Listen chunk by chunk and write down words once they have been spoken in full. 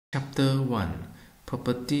Chapter 1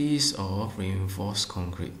 Properties of Reinforced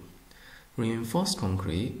Concrete. Reinforced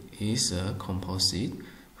concrete is a composite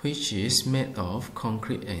which is made of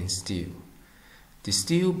concrete and steel. The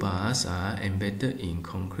steel bars are embedded in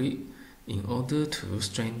concrete in order to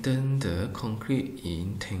strengthen the concrete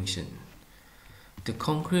in tension. The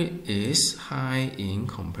concrete is high in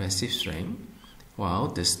compressive strength, while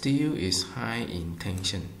the steel is high in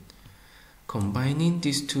tension. Combining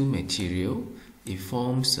these two materials, it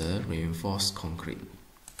forms a reinforced concrete.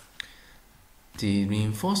 The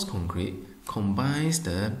reinforced concrete combines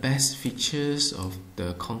the best features of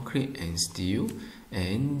the concrete and steel,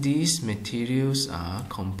 and these materials are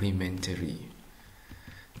complementary.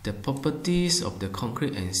 The properties of the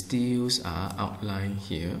concrete and steels are outlined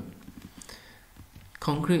here.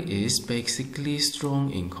 Concrete is basically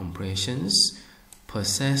strong in compressions,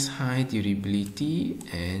 possess high durability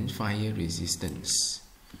and fire resistance.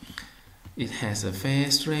 It has a fair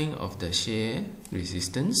strength of the shear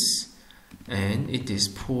resistance, and it is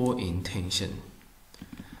poor in tension.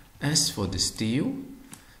 As for the steel,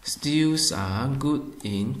 steels are good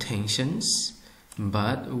in tensions,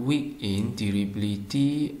 but weak in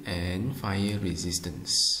durability and fire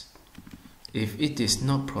resistance. If it is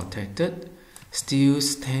not protected, steel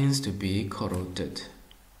tends to be corroded.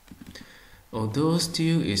 Although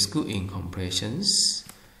steel is good in compressions,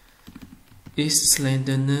 its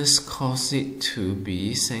slenderness causes it to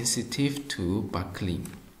be sensitive to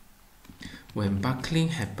buckling. When buckling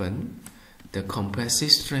happens, the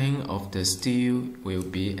compressive strength of the steel will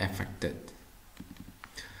be affected.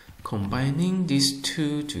 Combining these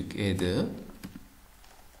two together,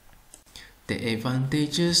 the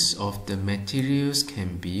advantages of the materials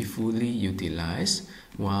can be fully utilized,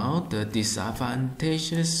 while the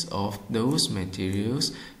disadvantages of those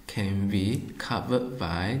materials can be covered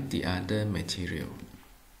by the other material.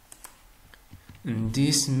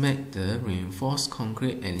 This makes the reinforced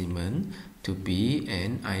concrete element to be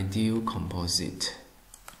an ideal composite.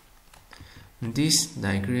 This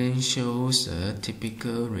diagram shows a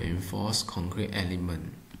typical reinforced concrete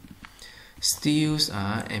element. Steels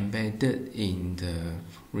are embedded in the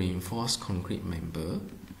reinforced concrete member.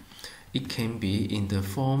 It can be in the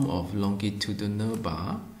form of longitudinal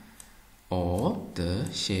bar or the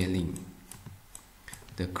shielding.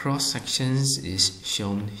 The cross sections is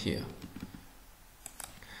shown here.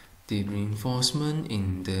 The reinforcement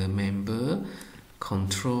in the member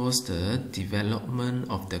controls the development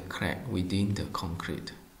of the crack within the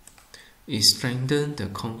concrete. It strengthens the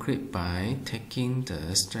concrete by taking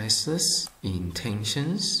the stresses in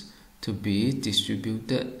tensions to be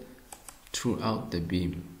distributed throughout the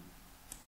beam.